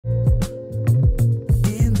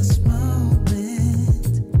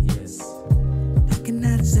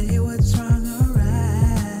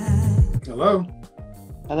Hello?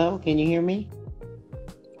 Hello, can you hear me?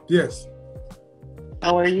 Yes.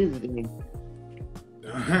 How are you today?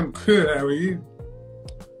 I'm good. How are you?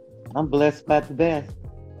 I'm blessed by the best.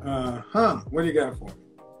 What do you got for me?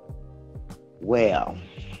 Well,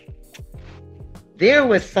 there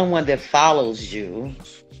was someone that follows you,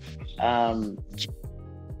 and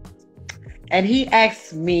he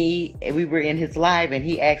asked me, we were in his live, and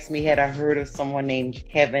he asked me, had I heard of someone named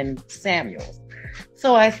Kevin Samuels?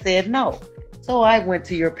 So I said no. So I went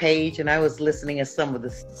to your page and I was listening to some of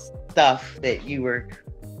the stuff that you were,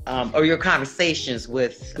 or your conversations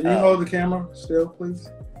with. Can you hold the camera still, please?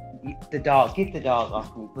 The dog. Get the dog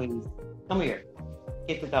off me, please. Come here.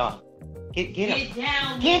 Get the dog. Get him. Get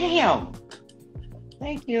down. Get him.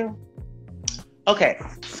 Thank you. Okay.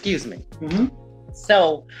 Excuse me. Mm-hmm.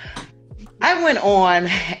 So I went on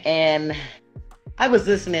and I was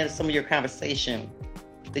listening to some of your conversation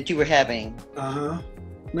that you were having.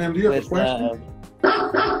 Ma'am, do you have a question?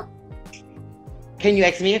 Can you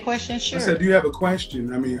ask me a question? Sure. I said, do you have a question?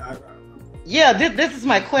 Yeah, this is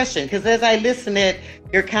my question, because as I listen at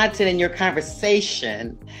your content and your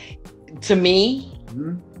conversation, to me,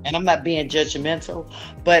 and I'm not being judgmental,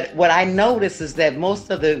 but what I notice is that most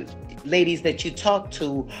of the ladies that you talk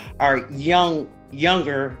to are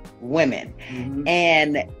younger women. Mm-hmm.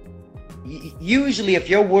 And usually if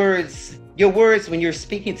your words when you're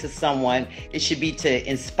speaking to someone, it should be to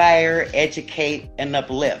inspire, educate, and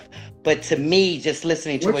uplift. But to me, just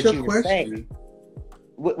listening to what you were saying,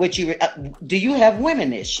 do you have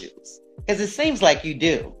women issues? Because it seems like you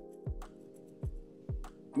do.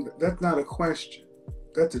 That's not a question.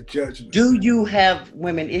 That's a judgment. Do you have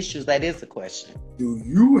women issues? That is the question.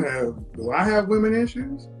 Do I have women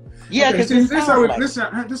issues? Yeah, because this is how we're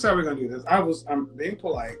gonna do this. I'm being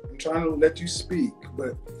polite. I'm trying to let you speak,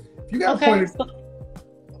 but if you got a point.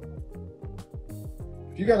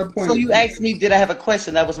 If you got a point. So you asked me, did I have a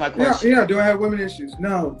question? That was my question. Yeah. Do I have women issues?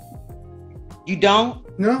 No. You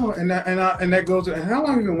don't? No, and that goes. And how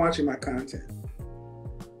long have you been watching my content?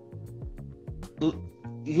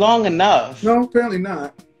 Long enough. No, apparently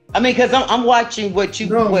not. I mean, because I'm watching what you.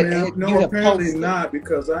 No, what ma'am. No, you apparently posted. not,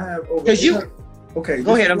 because I have over. Because you. Okay.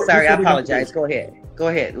 Go ahead. I'm sorry. I apologize. Go ahead.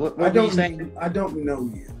 What were you saying? I don't know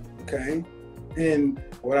you. Okay. And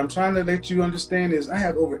what I'm trying to let you understand is I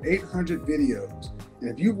have over 800 videos. And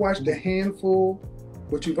if you've watched a handful,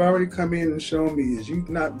 what you've already come in and shown me is you've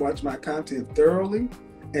not watched my content thoroughly,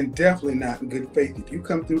 and definitely not in good faith. If you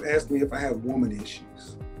come through asking me if I have woman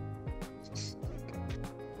issues.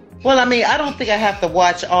 Well, I mean, I don't think I have to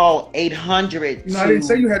watch all 800. No, I didn't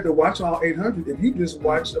say you had to watch all 800. If you just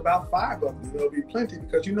watched about 5 of them, there'll be plenty.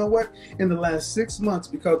 Because you know what? In the last 6 months,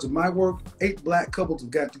 because of my work, 8 black couples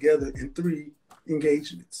have got together in 3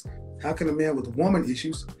 engagements. How can a man with woman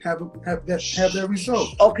issues have that result?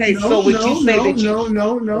 Okay, so would you say that you...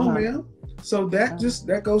 No, ma'am. So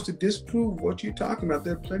that goes to disprove what you're talking about.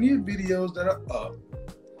 There are plenty of videos that are up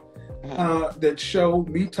that show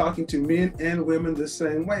me talking to men and women the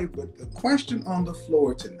same way. But the question on the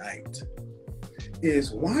floor tonight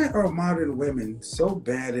is, why are modern women so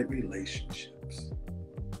bad at relationships?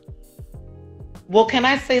 Well, can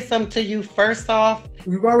I say something to you first off?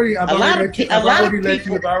 I've already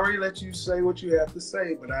let you say what you have to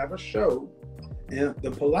say, but I have a show. And the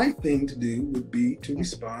polite thing to do would be to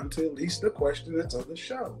respond to at least the question that's on the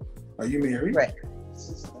show. Are you married? Right.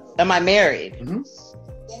 Am I married? Mm-hmm.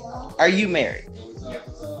 Are you married?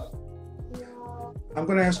 I'm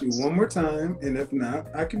going to ask you one more time, and if not,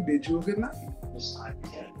 I can bid you a good night.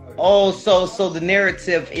 Oh, so the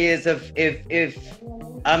narrative is if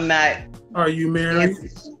I'm not. Are you married?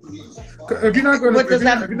 If you're not going to, what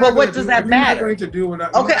does that matter? Going to do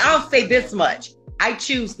what okay, I'll say this much: I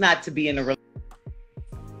choose not to be in a relationship.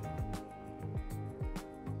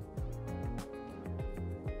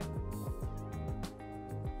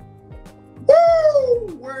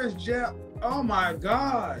 Woo! Where's Jeff? Oh my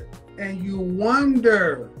God! And you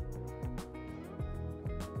wonder,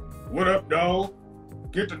 what up, dog?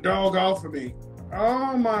 Get the dog off of me!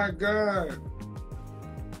 Oh my God!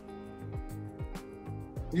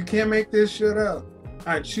 You can't make this shit up.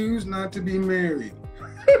 I choose not to be married.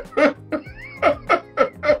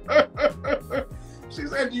 She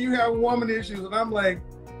said, do you have woman issues? And I'm like,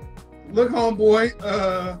 look, homeboy,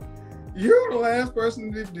 you're the last person.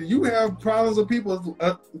 Do you have problems with people?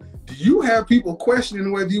 Do you have people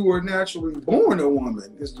questioning whether you were naturally born a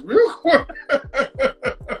woman? It's the real question.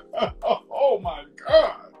 Oh my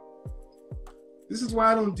God. This is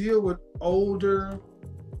why I don't deal with older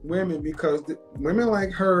women, because women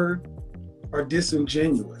like her are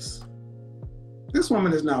disingenuous. This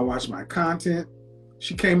woman has not watched my content.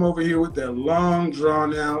 She came over here with that long,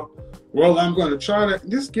 drawn out Well, I'm going to try to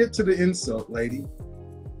just get to the insult, lady.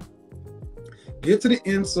 Get to the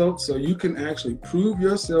insult so you can actually prove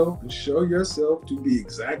yourself and show yourself to be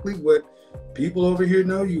exactly what people over here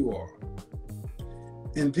know you are.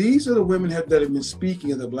 And these are the women that have been speaking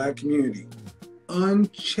in the Black community,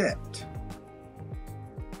 unchecked,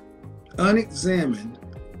 unexamined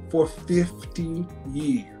for 50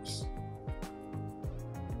 years.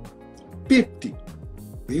 50.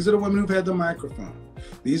 These are the women who've had the microphone.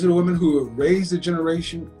 These are the women who have raised a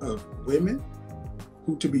generation of women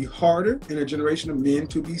who to be harder and a generation of men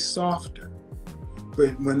to be softer.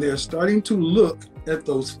 But when they're starting to look at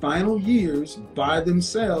those final years by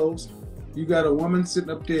themselves, you got a woman sitting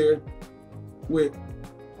up there with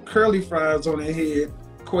curly fries on her head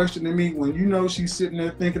questioning me when you know she's sitting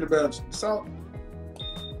there thinking about salt.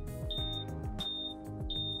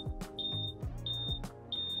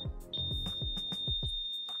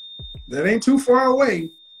 That ain't too far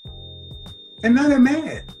away. And now they're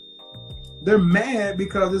mad. They're mad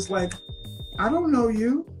because it's like, I don't know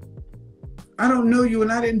you. I don't know you,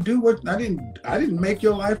 and I didn't do what I didn't make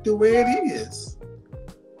your life the way it is.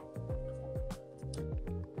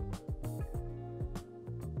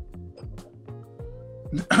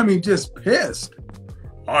 I mean, just pissed.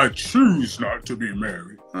 I choose not to be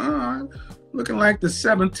married. Looking like the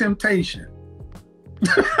seventh temptation.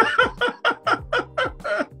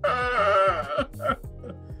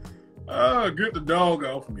 Oh, get the dog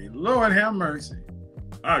off me. Lord have mercy.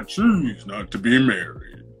 I choose not to be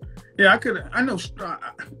married. Yeah, I know,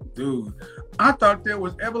 dude, I thought that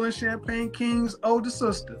was Evelyn Champagne King's older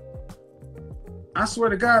sister. I swear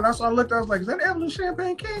to God, that's why I looked, I was like, is that Evelyn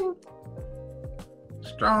Champagne King?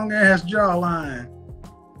 Strong ass jawline.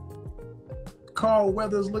 Carl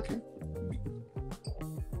Weathers looking.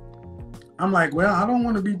 I'm like, well, I don't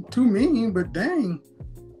want to be too mean, but dang.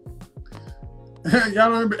 Y'all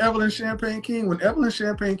remember Evelyn Champagne King? When Evelyn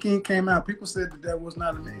Champagne King came out, people said that was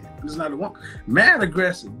not a man. It was not a woman. Mad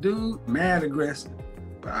aggressive, dude. Mad aggressive.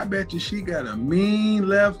 But I bet you she got a mean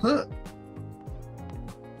left hook.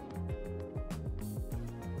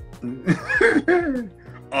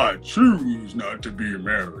 I choose not to be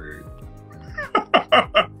married.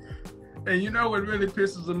 And you know what really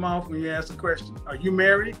pisses them off when you ask a question? Are you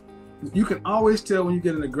married? You can always tell when you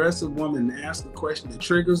get an aggressive woman and ask a question that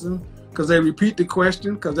triggers them, because they repeat the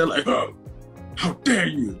question because they're like, oh, how dare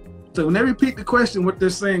you? So when they repeat the question, what they're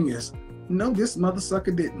saying is, no, this mother sucker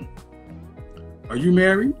didn't. Are you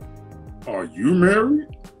married? Are you married?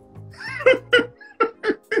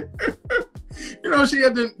 You know, she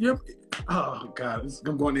had to, oh God,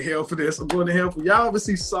 I'm going to hell for this. I'm going to hell for, y'all ever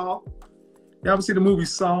see Saw? Y'all ever see the movie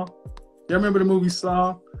Saw? Y'all remember the movie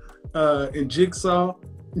Saw and Jigsaw?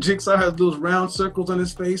 Jigsaw has those round circles on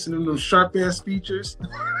his face and then those sharp ass features.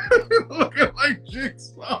 Looking like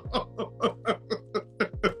Jigsaw.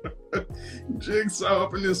 Jigsaw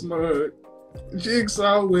up in this mud.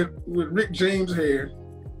 Jigsaw with Rick James hair.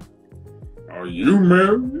 Are you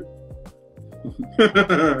married?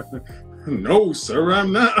 No, sir,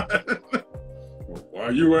 I'm not. Well, why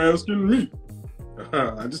are you asking me?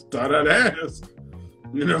 I just thought I'd ask.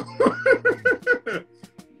 You know?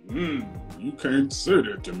 You can't say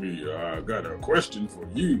that to me. I got a question for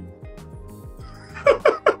you.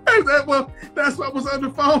 Is that what? That's what was on the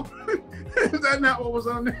phone? Is that not what was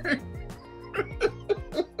on there?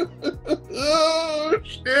 Oh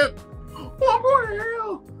shit! What the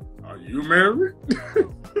hell? Are you married?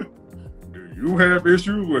 Do you have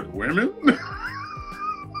issues with women?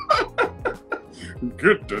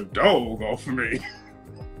 Get the dog off me!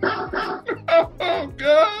 Oh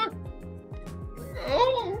God!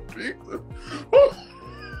 Oh Jesus!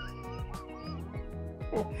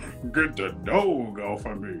 Get the dog off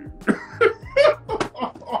of me!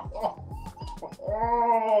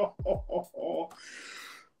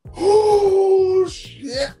 Oh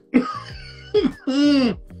shit!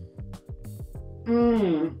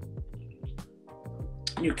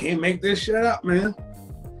 You can't make this shit up, man.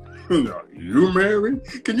 Are you married?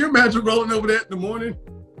 Can you imagine rolling over that in the morning?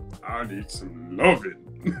 I need some loving.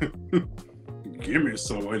 Give me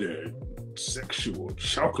some of that sexual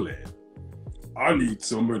chocolate. I need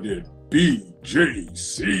some of that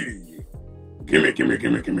BJC. Gimme. Give me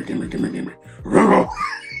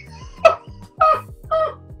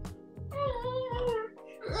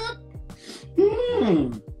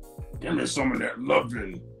some of that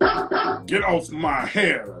loving. Get off my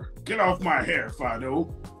hair. Get off my hair,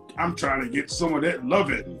 Fido. I'm trying to get some of that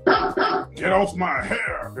loving. Get off my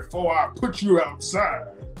hair before I put you outside.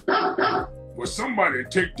 Will somebody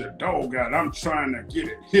take the dog out? I'm trying to get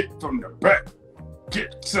it hit from the back.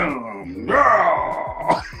 Get some.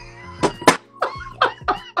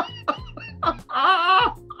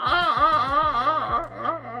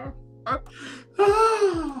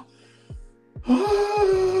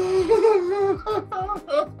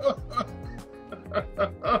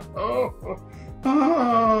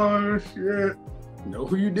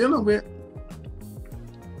 dealing with.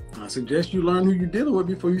 I suggest you learn who you're dealing with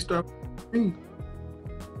before you start.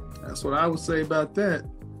 That's what I would say about that.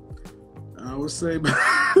 I would say about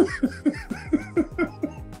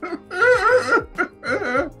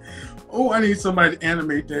oh, I need somebody to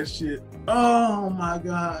animate that shit. Oh my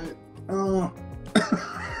God. Oh.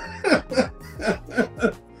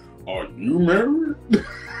 Are you married?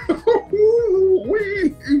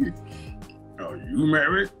 Are you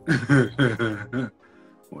married?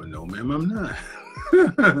 Well, no, ma'am, I'm not.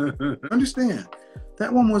 Understand,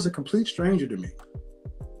 that woman was a complete stranger to me.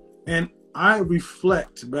 And I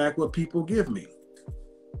reflect back what people give me.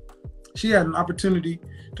 She had an opportunity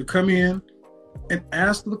to come in and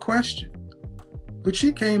ask the question, but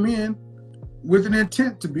she came in with an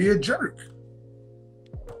intent to be a jerk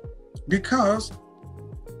because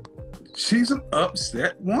she's an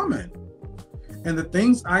upset woman. And the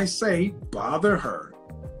things I say bother her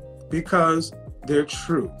because they're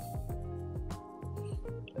true.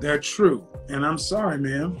 They're true. And I'm sorry,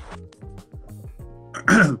 ma'am.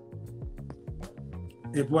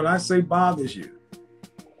 If what I say bothers you.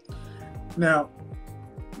 Now,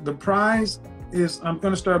 the prize is, I'm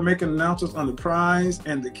going to start making announcements on the prize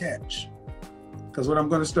and the catch. Because what I'm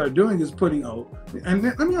going to start doing is putting, and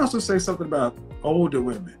let me also say something about older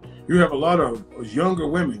women. You have a lot of younger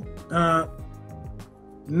women.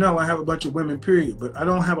 No, I have a bunch of women, period. But I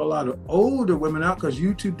don't have a lot of older women out because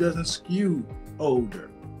YouTube doesn't skew older.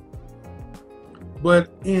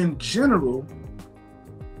 But in general,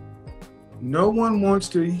 no one wants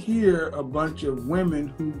to hear a bunch of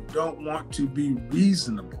women who don't want to be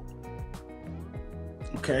reasonable.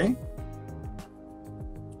 Okay?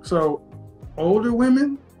 So, older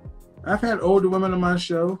women, I've had older women on my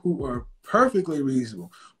show who are perfectly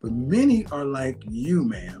reasonable, but many are like you,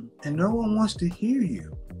 ma'am, and no one wants to hear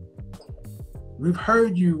you. We've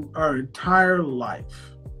heard you our entire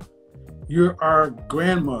life. You're our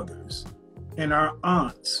grandmothers and our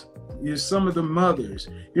aunts. You're some of the mothers.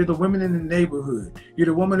 You're the women in the neighborhood. You're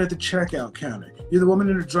the woman at the checkout counter. You're the woman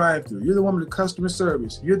in the drive-thru. You're the woman in customer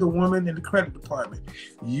service. You're the woman in the credit department.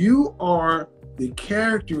 You are the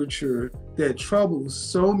caricature that troubles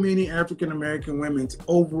so many African American women's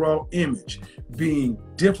overall image, being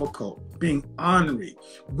difficult, being ornery.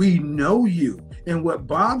 We know you. And what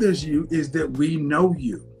bothers you is that we know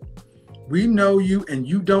you. We know you and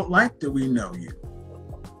you don't like that we know you.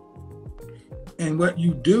 And what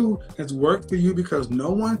you do has worked for you because no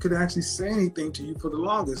one could actually say anything to you for the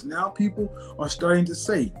longest. Now people are starting to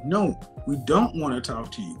say, no, we don't want to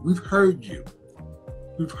talk to you. We've heard you.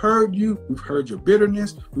 We've heard you. We've heard your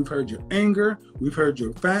bitterness. We've heard your anger. We've heard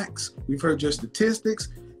your facts. We've heard your statistics.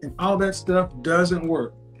 And all that stuff doesn't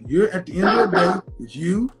work. You're at the end of the day, it's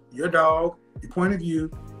you, your dog, your point of view,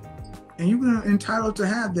 and you're entitled to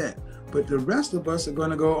have that. But the rest of us are going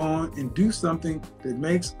to go on and do something that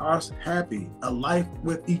makes us happy, a life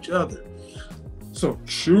with each other. So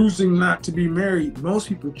choosing not to be married, most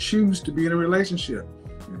people choose to be in a relationship.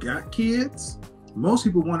 You got kids? Most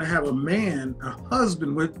people want to have a man, a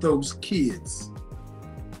husband with those kids.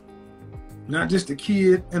 Not just a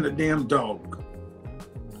kid and a damn dog.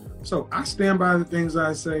 So I stand by the things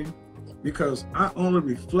I say because I only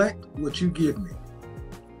reflect what you give me.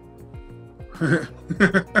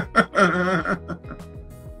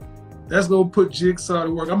 Let's go put Jigsaw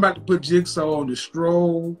to work. I'm about to put Jigsaw on the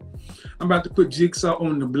stroll. I'm about to put Jigsaw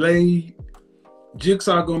on the blade.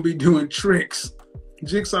 Jigsaw gonna be doing tricks.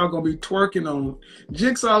 Jigsaw gonna be twerking on.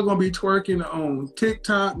 Jigsaw gonna be twerking on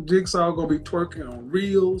TikTok. Jigsaw gonna be twerking on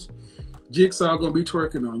Reels. Jigsaw gonna be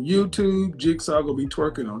twerking on YouTube. Jigsaw gonna be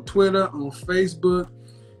twerking on Twitter, on Facebook.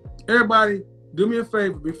 Everybody, do me a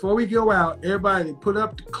favor, before we go out, everybody put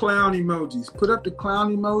up the clown emojis. Put up the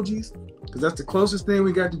clown emojis, because that's the closest thing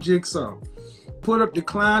we got to Jigsaw. Put up the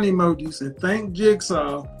clown emojis and thank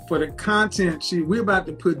Jigsaw for the content sheet. We're about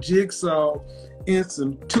to put Jigsaw in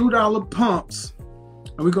some $2 pumps,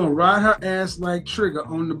 and we're going to ride her ass like Trigger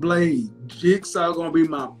on the blade. Jigsaw going to be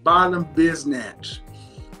my bottom biznatch.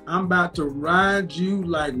 I'm about to ride you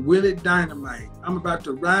like Willie Dynamite. I'm about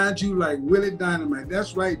to ride you like Willie Dynamite.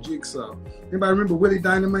 That's right, Jigsaw. Anybody remember Willie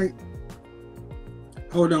Dynamite?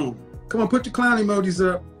 Hold on. Come on, put the clown emojis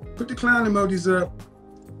up. Put the clown emojis up.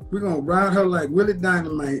 We're going to ride her like Willie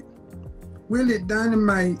Dynamite. Willie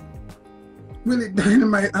Dynamite. Willie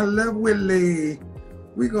Dynamite. I love Willie.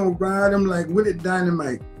 We're going to ride him like Willie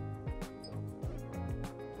Dynamite.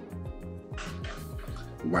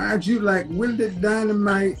 Ride you like Willie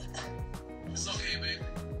Dynamite. It's okay, baby.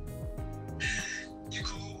 You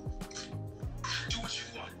cool. Do what you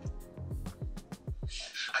want.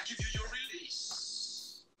 I give you your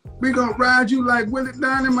release. We gonna ride you like Willie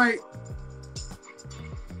Dynamite.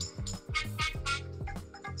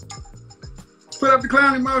 Put up the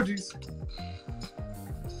clown emojis.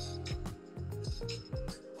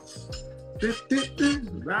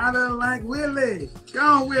 Rider like Willie. Go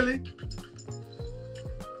on, Willie.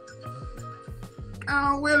 Come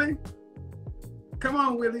on, Willie. Come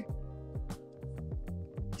on, Willie.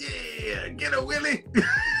 Yeah, get a Willie.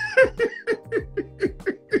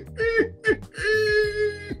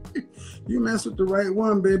 You mess with the right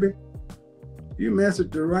one, baby. You mess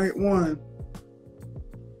with the right one.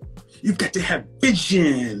 You got to have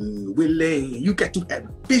vision, Willie. You got to have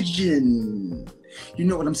vision. You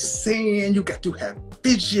know what I'm saying? You got to have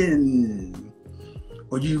vision.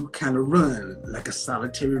 Or you kind of run like a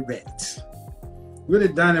solitary rat. Willie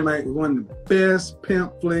Dynamite is one of the best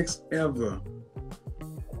pimp flicks ever.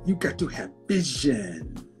 You got to have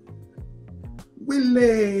vision.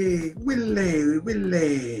 Willie, Willie,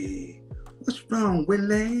 Willie. What's wrong,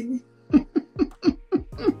 Willie?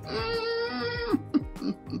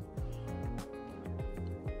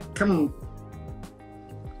 Come on.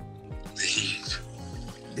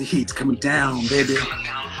 The heat's coming down, baby.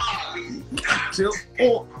 Chill.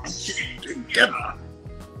 Oh, together.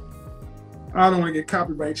 I don't want to get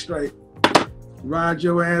copyright strike. Ride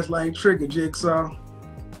your ass like Trigger, Jigsaw.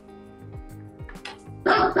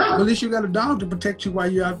 Well, at least you got a dog to protect you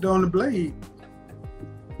while you're out there on the blade.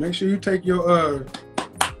 Make sure you take your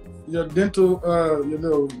dental, your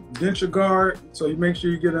little denture guard, so you make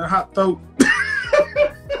sure you get a hot throat.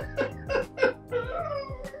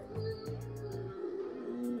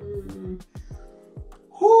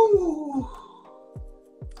 Whoo.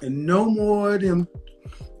 And no more of them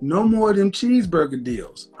cheeseburger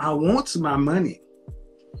deals. I want my money.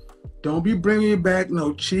 Don't be bringing back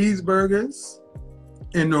no cheeseburgers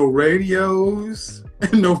and no radios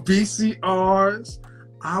and no VCRs.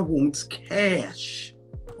 I want cash,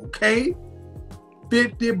 okay?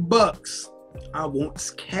 $50. I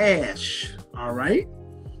want cash, all right?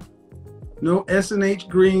 No S&H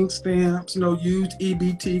green stamps, no used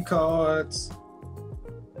EBT cards,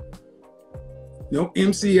 no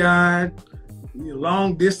MCI,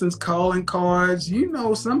 long distance calling cards. You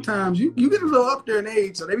know, sometimes you get a little up there in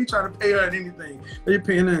age, so they be trying to pay her at anything. They be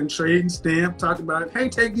paying her in trade and stamp, talking about it. Hey,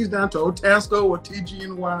 take these down to Otasco or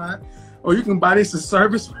TG&Y, or you can buy this as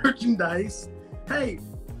service merchandise. Hey,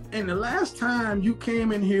 and the last time you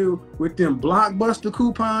came in here with them Blockbuster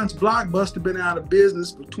coupons, Blockbuster been out of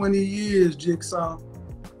business for 20 years, Jigsaw.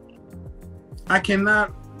 I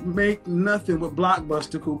cannot make nothing with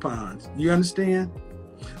Blockbuster coupons. You understand?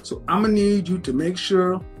 So I'm gonna need you to make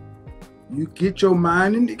sure you get your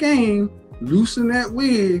mind in the game, loosen that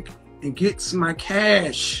wig, and get some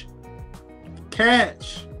cash.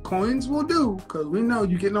 Cash. Coins will do, because we know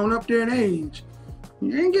you're getting on up there in age.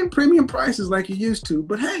 You ain't getting premium prices like you used to,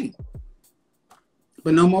 but hey.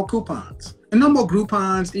 But no more coupons. And no more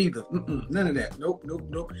Groupons either. None of that. Nope, nope,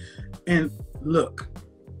 nope. And look,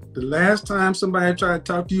 the last time somebody tried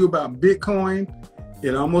to talk to you about Bitcoin,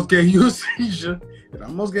 it almost gave you a seizure. It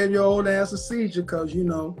almost gave your old ass a seizure because, you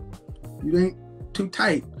know, you ain't too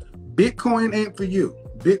tight. Bitcoin ain't for you.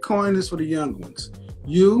 Bitcoin is for the young ones.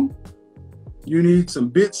 You need some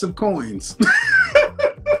bits of coins.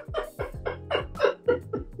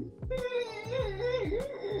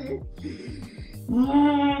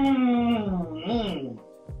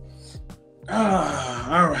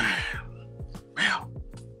 All right. Well,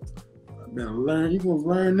 I better learn. You're going to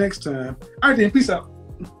learn next time. All right, then. Peace out.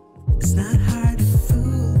 It's not hard.